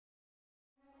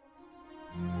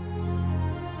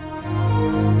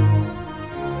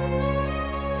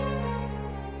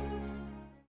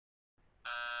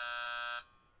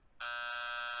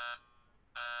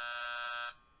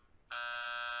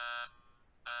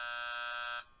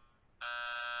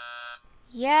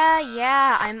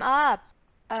Yeah, I'm up.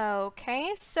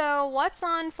 Okay, so what's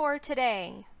on for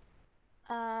today?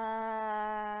 Um,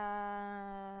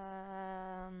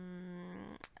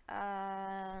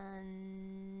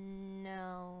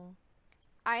 no.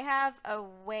 I have a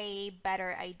way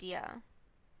better idea.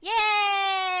 Yay!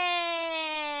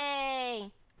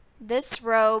 This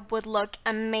robe would look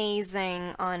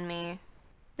amazing on me.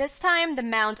 This time the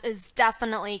mount is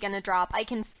definitely gonna drop. I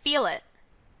can feel it.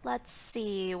 Let's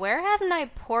see, where haven't I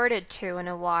ported to in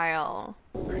a while?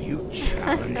 Are you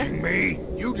challenging me?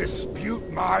 You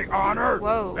dispute my honor?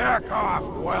 Whoa. Back off,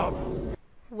 whelp!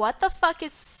 What the fuck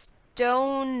is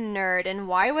Stone Nerd and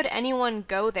why would anyone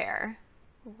go there?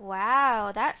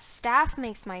 Wow, that staff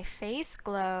makes my face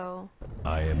glow.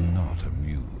 I am not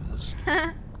amused.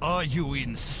 Are you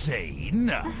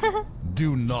insane?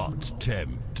 Do not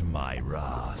tempt my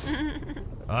wrath.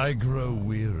 I grow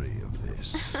weary of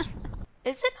this.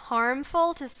 Is it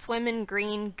harmful to swim in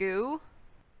green goo?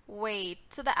 Wait,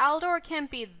 so the Aldor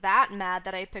can't be that mad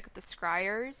that I picked the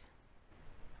Scryers?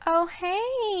 Oh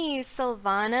hey,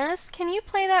 Sylvanas, can you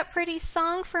play that pretty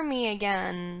song for me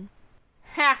again?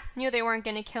 Ha! Knew they weren't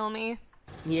gonna kill me.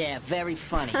 Yeah, very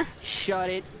funny. Shut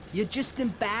it. You're just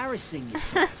embarrassing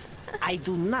yourself. I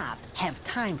do not have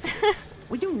time for this.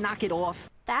 Will you knock it off?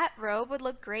 That robe would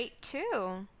look great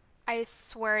too. I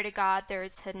swear to God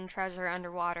there's hidden treasure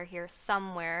underwater here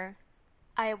somewhere.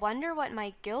 I wonder what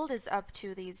my guild is up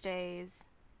to these days.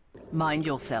 Mind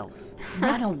yourself.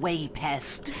 Run away,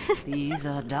 pest. These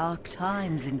are dark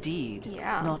times indeed.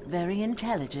 Yeah. Not very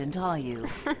intelligent, are you?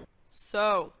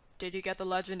 So, did you get the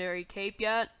legendary cape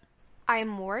yet?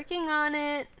 I'm working on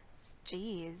it.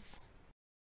 Jeez.